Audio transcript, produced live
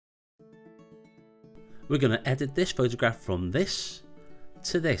We're going to edit this photograph from this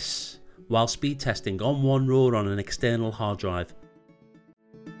to this while speed testing On1 RAW on an external hard drive.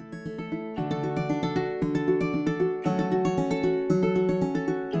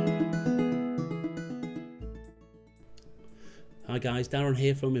 Hi guys, Darren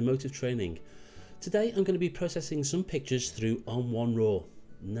here from Emotive Training. Today I'm going to be processing some pictures through On1 RAW.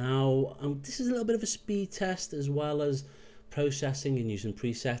 Now this is a little bit of a speed test as well as processing and using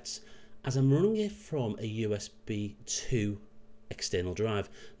presets, as I'm running it from a USB 2 external drive.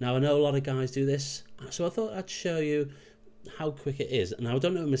 Now I know a lot of guys do this, so I thought I'd show you how quick it is. Now I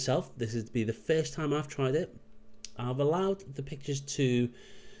don't know myself, this is to be the first time I've tried it. I've allowed the pictures to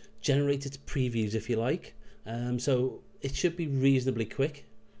generate its previews if you like, so it should be reasonably quick,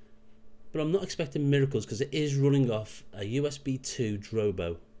 but I'm not expecting miracles because it is running off a USB 2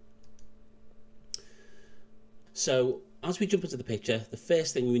 Drobo. So as we jump into the picture, the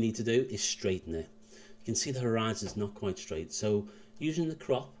first thing we need to do is straighten it. You can see the horizon is not quite straight, so using the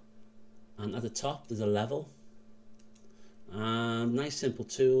crop, and at the top there's a level, and nice simple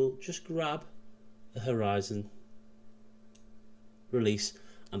tool, just grab the horizon, release,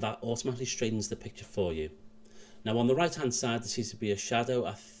 and that automatically straightens the picture for you. Now on the right hand side there seems to be a shadow.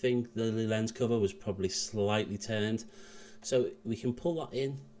 I think the lens cover was probably slightly turned, so we can pull that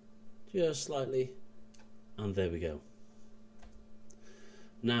in just slightly, and there we go.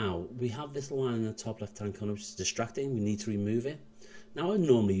 Now we have this line in the top left hand corner which is distracting. We need to remove it. Now I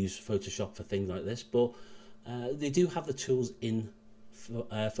normally use Photoshop for things like this, but they do have the tools in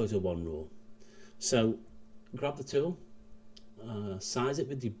On1 RAW. So grab the tool, size it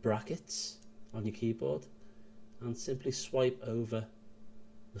with the brackets on your keyboard, and simply swipe over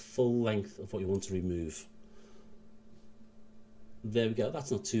the full length of what you want to remove. There we go, that's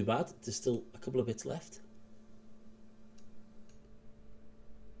not too bad. There's still a couple of bits left.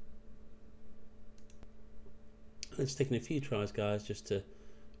 And it's taking a few tries, guys, just to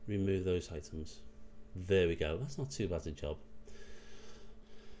remove those items. There we go, that's not too bad a job.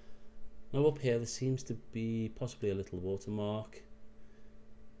 Now up here there seems to be possibly a little watermark.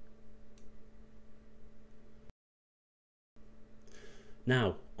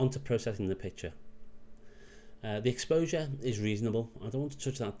 Now, on to processing the picture. The exposure is reasonable. I don't want to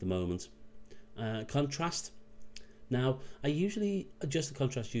touch that at the moment. Contrast. Now, I usually adjust the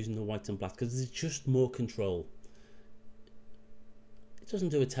contrast using the white and black because there's just more control. It doesn't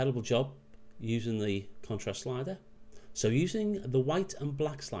do a terrible job using the contrast slider. So using the white and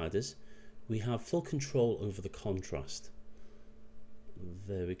black sliders, we have full control over the contrast.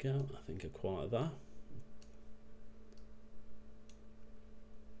 There we go. I think I quite like that.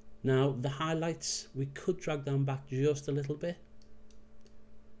 Now the highlights, we could drag them back just a little bit.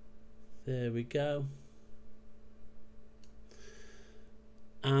 There we go.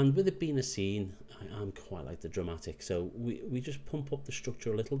 And with it being a scene, I'm quite like the dramatic, so we just pump up the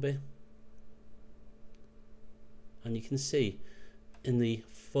structure a little bit. And you can see in the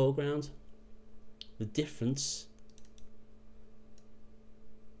foreground the difference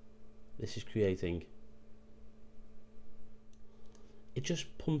this is creating. It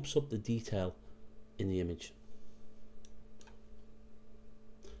just pumps up the detail in the image.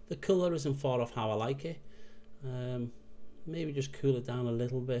 The colour isn't far off how I like it. Maybe just cool it down a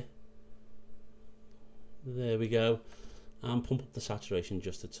little bit. There we go. And pump up the saturation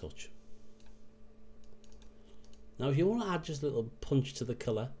just a touch. Now if you want to add just a little punch to the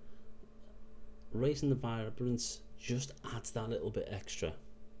colour, raising the vibrance just adds that little bit extra.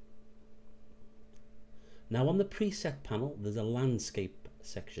 Now on the preset panel there's a landscape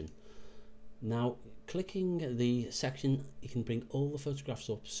section. Now clicking the section, you can bring all the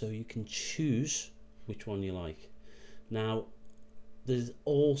photographs up so you can choose which one you like. Now there's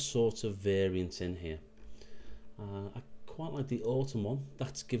all sorts of variants in here. I quite like the autumn one,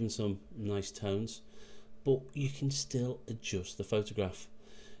 that's given some nice tones, but you can still adjust the photograph.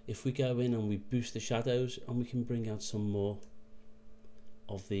 If we go in and we boost the shadows, and we can bring out some more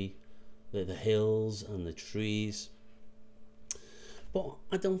of the hills and the trees, but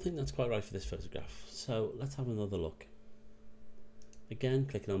I don't think that's quite right for this photograph, so let's have another look. Again,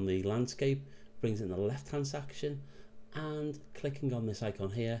 clicking on the landscape brings it in the left hand section, and clicking on this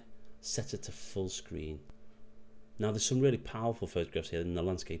icon here sets it to full screen. Now there's some really powerful photographs here in the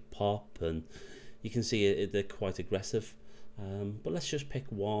landscape pop, and you can see they're quite aggressive, but let's just pick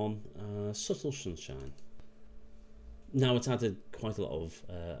one, subtle sunshine. Now it's added quite a lot of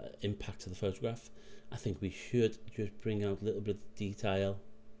impact to the photograph. I think we should just bring out a little bit of detail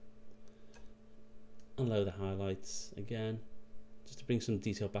and lower the highlights again, just to bring some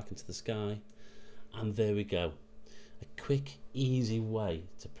detail back into the sky. And there we go. A quick, easy way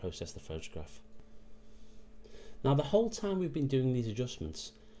to process the photograph. Now the whole time we've been doing these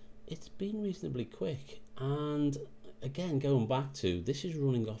adjustments, it's been reasonably quick, and again, going back to, this is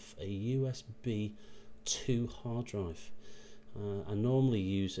running off a USB 2 hard drive. I normally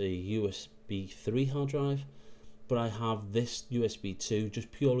use a USB 3 hard drive, but I have this USB 2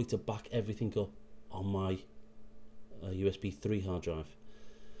 just purely to back everything up on my USB 3 hard drive.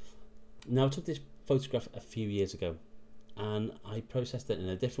 Now I took this photograph a few years ago and I processed it in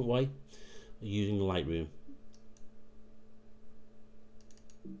a different way using Lightroom.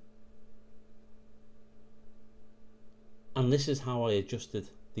 And this is how I adjusted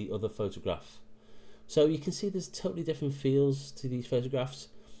the other photograph. So you can see there's totally different feels to these photographs,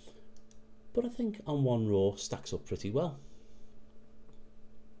 but I think On1 RAW stacks up pretty well.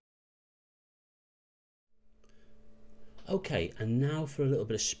 Okay, and now for a little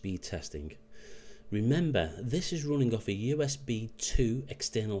bit of speed testing. Remember, this is running off a USB 2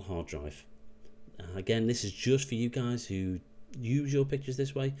 external hard drive. Again, this is just for you guys who use your pictures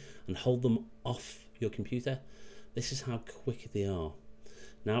this way and hold them off your computer. This is how quick they are.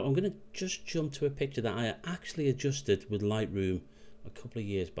 Now I'm going to just jump to a picture that I actually adjusted with Lightroom a couple of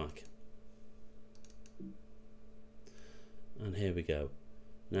years back. And here we go.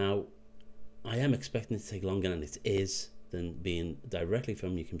 Now I am expecting it to take longer, and it is, than being directly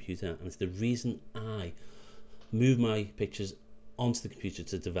from your computer, and it's the reason I move my pictures onto the computer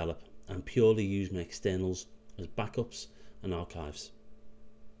to develop and purely use my externals as backups and archives.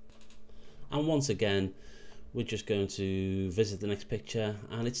 And once again, we're just going to visit the next picture,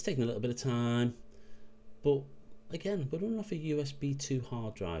 and it's taking a little bit of time, but again, we're running off a USB 2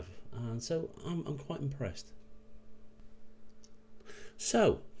 hard drive, and so I'm quite impressed.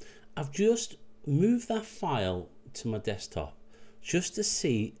 So I've just moved that file to my desktop just to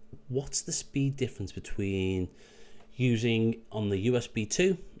see what's the speed difference between using on the USB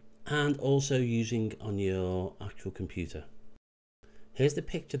 2 and also using on your actual computer. Here's the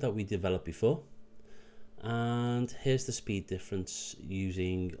picture that we developed before, and here's the speed difference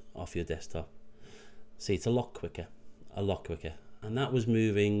using off your desktop. See, it's a lot quicker, and that was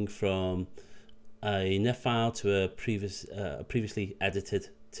moving from a NEF file to a previously edited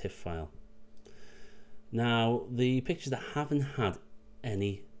TIFF file. Now the pictures that haven't had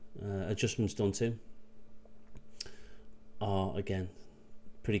any adjustments done to are again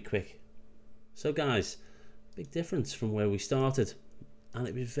pretty quick. So guys, big difference from where we started, and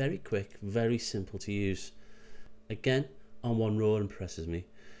it was very quick, very simple to use. Again, On1 RAW impresses me.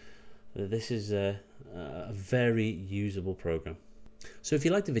 This is a very usable program. So if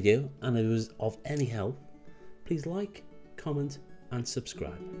you liked the video and it was of any help, please like, comment and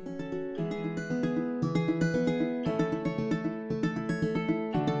subscribe.